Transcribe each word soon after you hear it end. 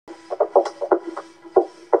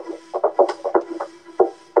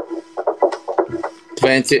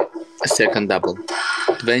20-second double.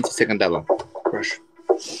 20-second double. Rush.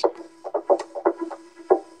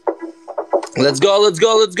 Let's go, let's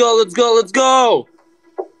go, let's go, let's go, let's go!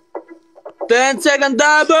 10-second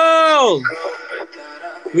double!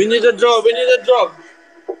 We need a drop, we need a drop.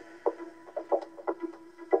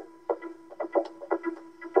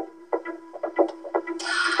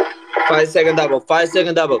 Five-second double,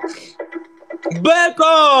 5-second double. Back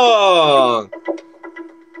on!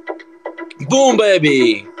 Boom,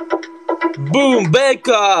 baby! Boom,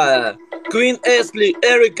 Becca! Queen Ashley,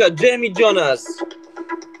 Erica, Jamie Jonas.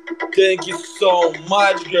 Thank you so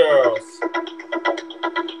much, girls.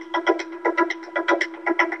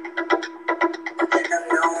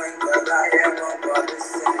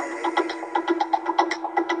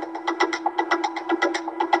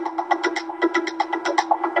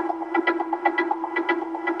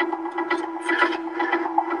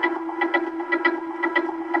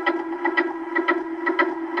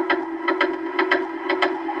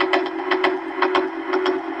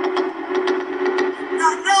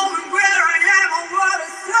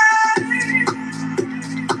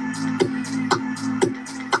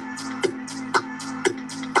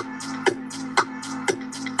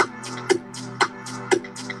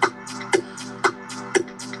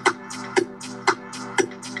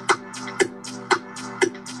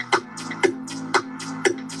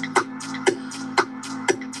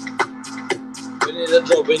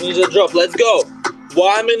 We need a drop. Let's go.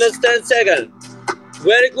 1 minute 10 seconds.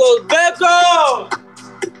 Very close. Back on.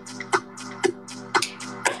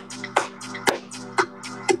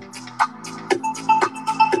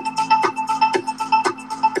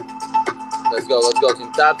 Let's go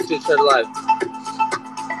team. Tap switch share live.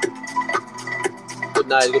 Good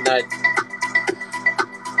night, good night.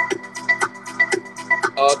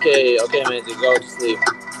 Okay, amazing. Go to sleep.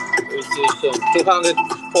 We see you soon.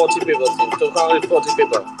 240 people, team. 240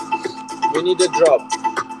 people. We need a drop.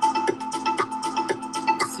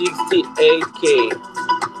 68K.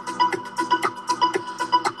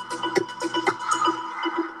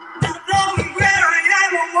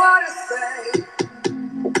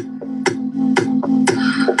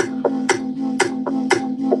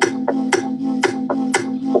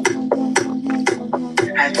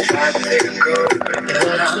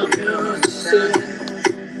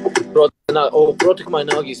 Oh, protect my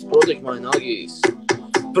nuggies, protect my nuggies.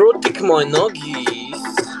 Protect my nuggies.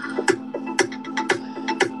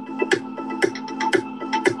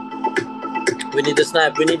 We need a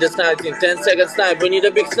snipe, we need a snipe team. 10-second snipe, we need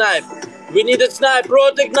a big snipe. We need a snipe,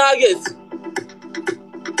 protect nuggets.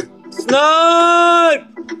 Snipe!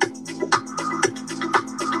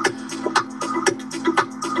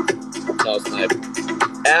 No snipe.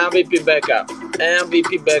 MVP Becca.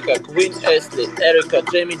 MVP Becca, Queen Ashley, Erica,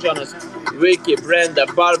 Jamie Jonas, Ricky, Brenda,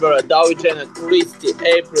 Barbara, Dowie Janet, Christy,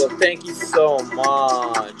 April. Thank you so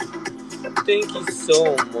much. Thank you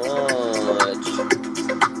so much.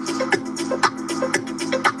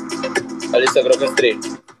 Alisa Grocas 3.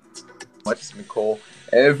 Much, Nicole.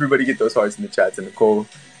 Everybody get those hearts in the chat to Nicole.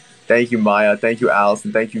 Thank you, Maya. Thank you,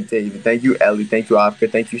 Allison. Thank you, David. Thank you, Ellie. Thank you, Africa.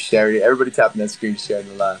 Thank you, Sherry. Everybody tapping that screen, sharing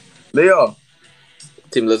the live. Leo.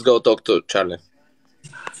 Team, let's go talk to Charlie.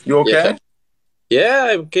 You okay? Yeah,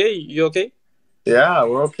 I'm okay. You okay? Yeah,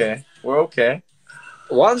 we're okay. We're okay.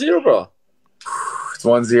 1-0, bro. It's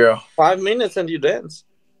 1-0. 5 minutes and you dance.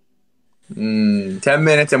 10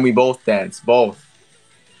 minutes and we both dance. Both.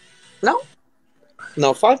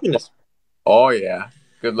 No, 5 minutes. Oh, yeah.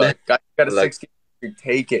 Good luck. Got a 6 game.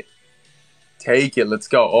 Take it. Take it. Let's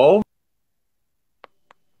go. Oh.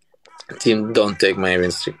 Team, don't take my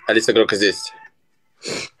win streak. Alisa Grocas this.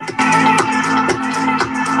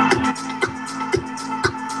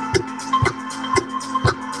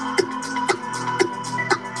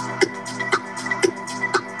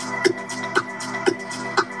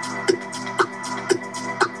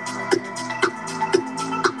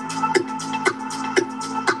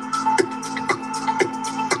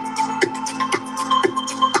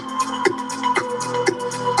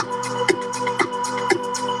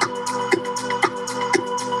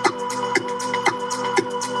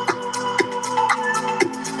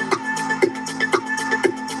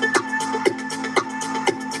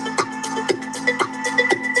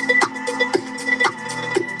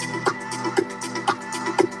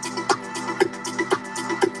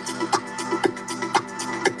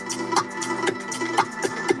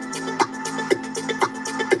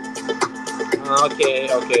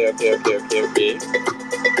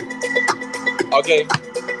 Okay.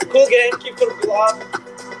 Cool game. Keep the block.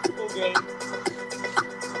 Cool game.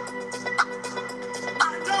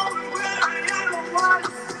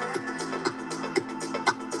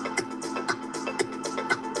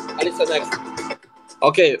 next.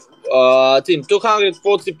 Okay, team,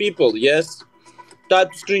 240 people, yes.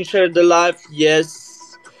 Type screen share the live,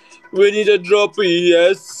 yes. We need a drop,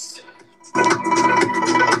 yes.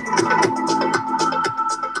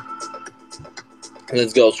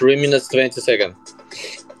 Let's go, 3 minutes 20 seconds.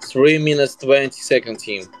 3 minutes 20 seconds,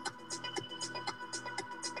 team.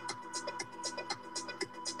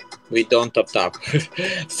 We don't tap.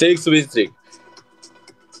 6 win streak.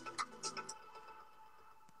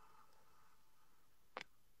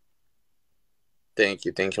 Thank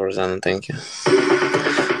you, Rosanna, thank you.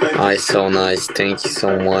 So nice, thank you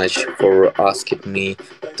so much for asking me.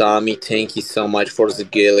 Tommy, thank you so much for the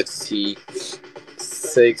Galaxy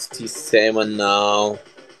 67 now.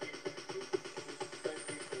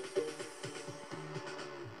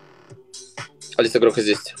 Алиса, громко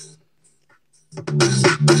здесь.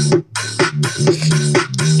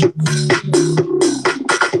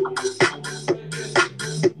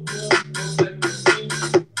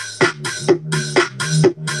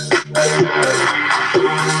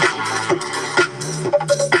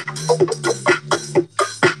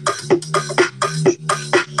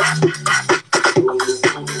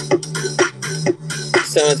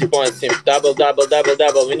 Points, team. Double.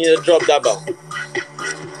 We need a drop double.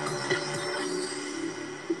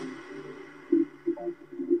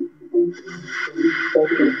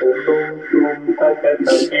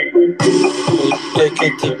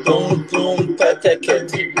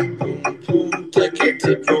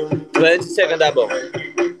 Second double.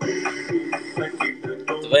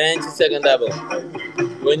 20-second double.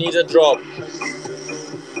 We need a drop.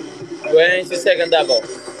 20-second double.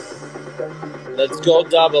 Let's go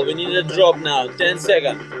double. We need a drop now. 10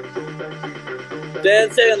 seconds.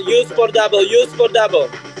 10 seconds. Use for double.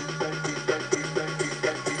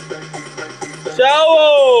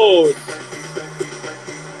 Shout!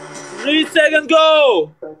 3 seconds.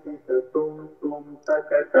 Go.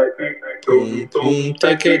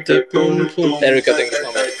 Erica, thank you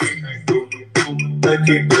so much.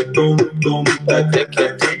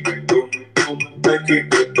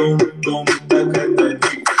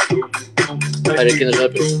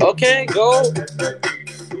 Okay, go.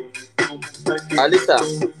 Alisa,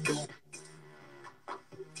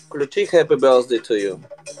 включи Happy Birthday to you.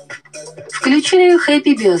 Включаю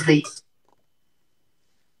Happy Birthday.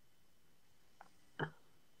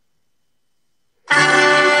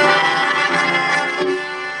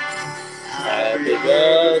 Happy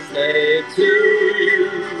birthday to you.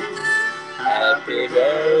 Happy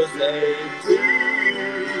birthday to you.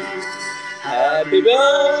 Happy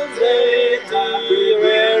birthday to you,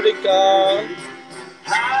 Erica.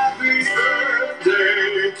 Happy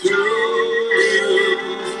birthday to you.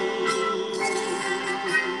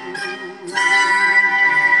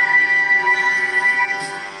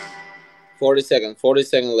 40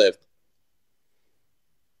 seconds left.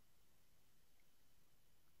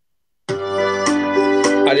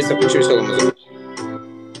 Алиса, включи веселую музыку.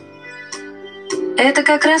 Это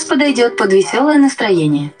как раз подойдет под веселое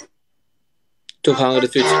настроение.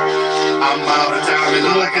 250.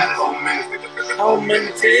 How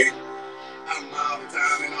many tea?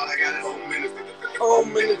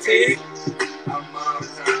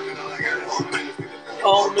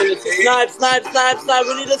 Snipe.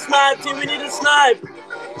 We need a snipe, team. We need a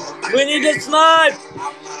snipe.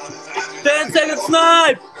 10 seconds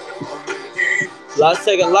snipe. Last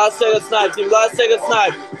second snipe, team. Last second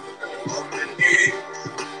snipe.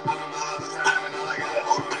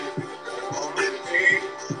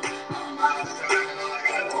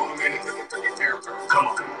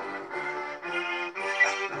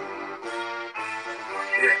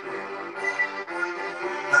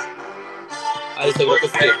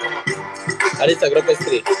 Alisa, group is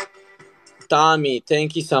 3. Tommy,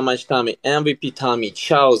 thank you so much, Tommy. MVP Tommy,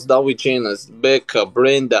 Charles, David Janas, Becca,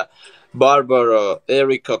 Brenda, Barbara,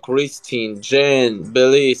 Erica, Christine, Jen,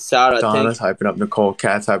 Billy, Sarah. Donna's hyping up Nicole.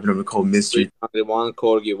 Kat's hyping up Nicole. Mystery. One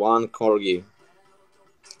corgi.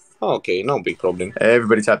 Okay, no big problem.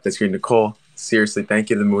 Everybody tap that screen. Nicole, seriously, thank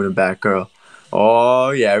you, the moon and back girl.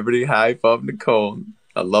 Oh, yeah, everybody hype up Nicole.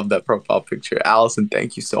 I love that profile picture. Allison,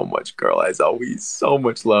 thank you so much, girl. As always, so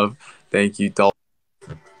much love. Thank you, Dol.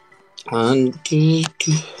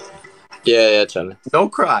 Yeah, Charlie. No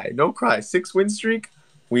cry. 6 win streak.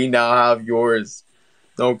 We now have yours.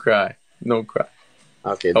 Don't cry.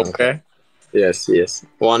 Okay. Okay. Yes.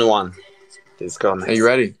 1-1. Let's go next. Are you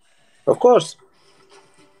ready? Of course.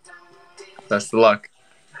 Best of luck.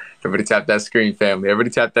 Everybody tap that screen, family. Everybody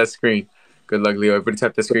tap that screen. Good luck, Leo. Everybody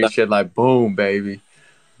tap that screen. Shed light. Boom, baby.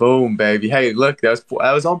 Hey, look, that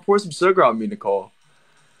was on Pour Some Sugar on Me, Nicole.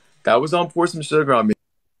 That was on Pour Some Sugar on Me.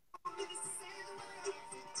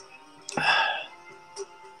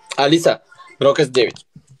 Алиса, Рокас 9.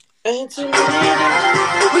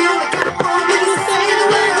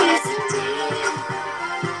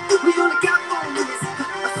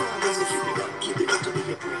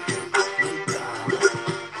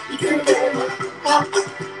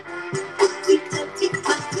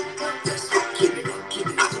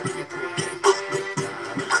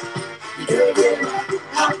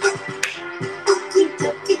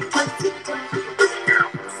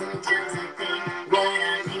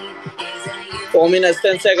 Four minutes,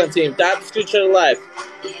 10 seconds, team. Tap Screecher Live.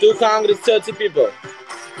 230 people.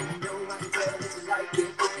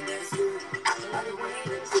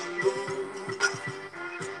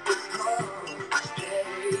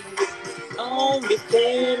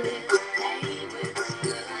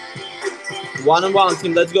 One on one,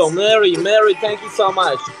 team. Let's go. Mary, thank you so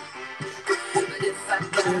much.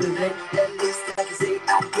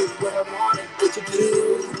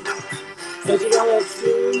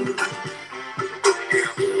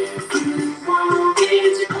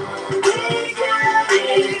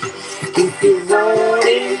 If you want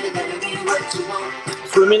it,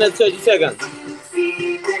 3 minutes, 30 seconds.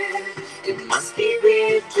 It must be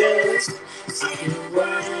riches. If you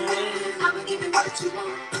want it, I'ma give you what you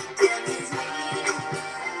want.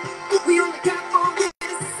 We only got 4 minutes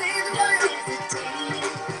to save the night.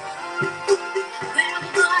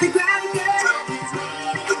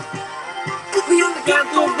 We only got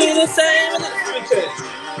 4 minutes to save the night.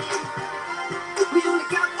 We only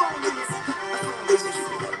got 4 minutes.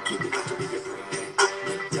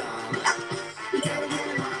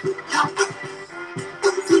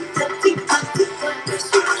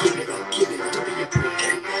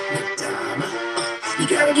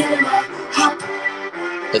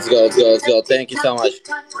 Let's go. Thank you so much.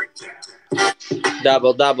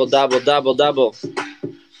 Double.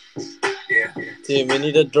 Team, we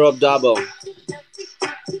need a drop double.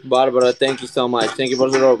 Barbara, thank you so much. Thank you for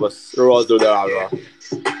the robos.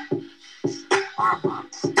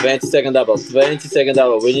 20-second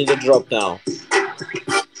double. We need a drop now.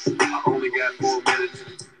 I only got 4 minutes.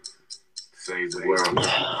 Save the world.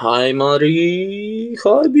 Hi, Marie.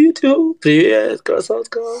 Hi, beautiful. Привет,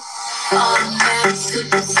 красотка.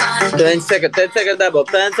 10 second double.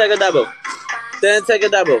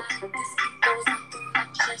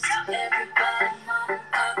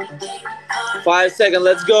 5 seconds,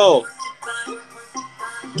 let's go.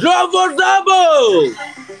 Drop for double.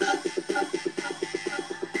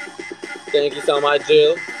 Thank you so much,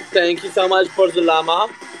 Jill. Thank you so much for the llama.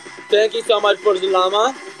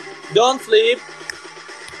 Don't sleep.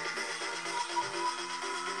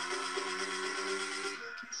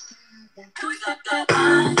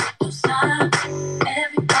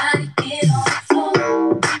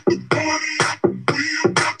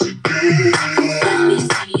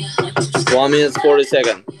 One minute 40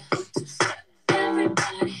 seconds.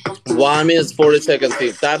 1 minute 40 seconds,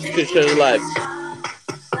 team. Tap Screecher Live.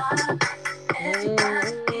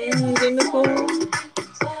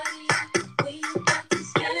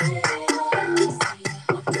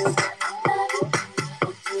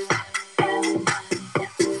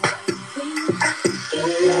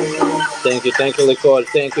 Thank you, Nicole.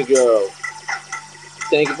 Thank you, girl.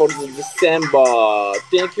 Thank you for the December.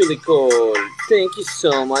 Thank you, Nicole. Thank you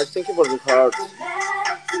so much. Thank you for the heart.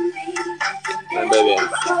 My baby.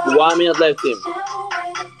 1 minute left, team.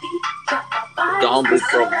 Don't be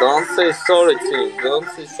broke. Don't say sorry, team. Don't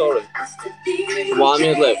say sorry. 1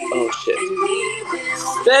 minute left. Oh, shit.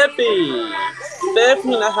 Steffi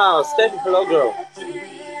in the house. Steffi, hello, girl.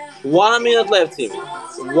 1 minute left, team.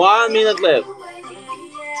 1 minute left.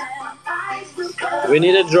 We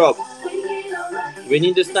need a drop. We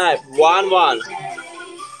need a snipe. 1-1.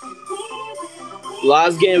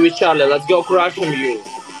 Last game with Charlie. Let's go crush him, you.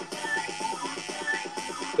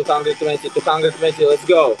 220. Let's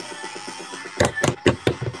go.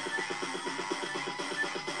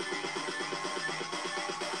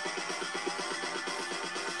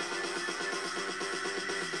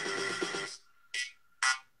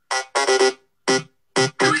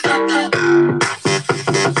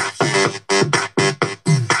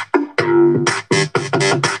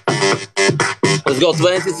 Let's go,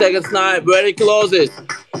 20 second snipe, very closest.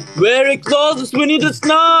 We need a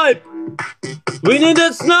snipe.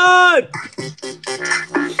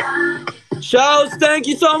 Shouts, thank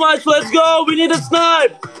you so much, let's go, we need a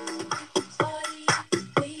snipe.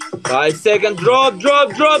 5 seconds, drop,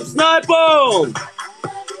 snipe home.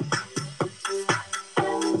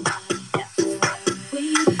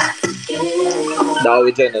 Now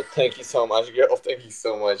we did it, thank you so much, girl, thank you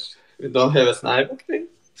so much. We don't have a snipe, okay.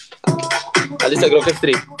 Alisa, Grokes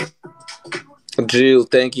 3. Jill,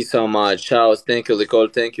 thank you so much. Charles, thank you. Nicole,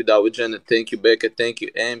 thank you. David, Janet, thank you. Becca, thank you.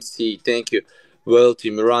 MC, thank you. Wealthy,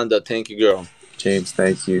 Miranda, thank you, girl. James,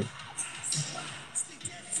 thank you.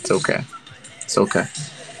 It's okay. It's okay.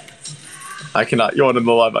 I cannot yawn in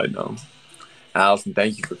the live, I know. Allison,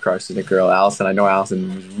 thank you for crushing it, girl. Allison, I know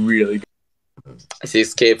Allison was really good.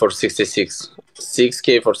 6K for 66.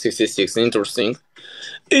 6K for 66. Interesting.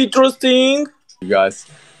 Interesting. You guys,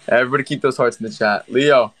 everybody keep those hearts in the chat.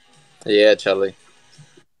 Leo. Yeah, Charlie.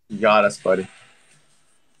 You got us, buddy.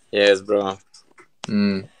 Yes, bro.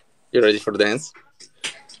 You ready for dance?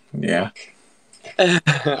 Yeah.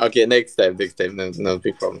 Okay, next time. No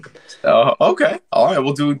big problem. Okay. All right,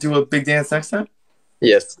 we'll do a big dance next time?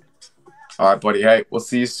 Yes. All right, buddy. Hey, we'll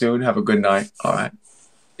see you soon. Have a good night. All right.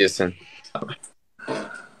 See you soon. Bye-bye.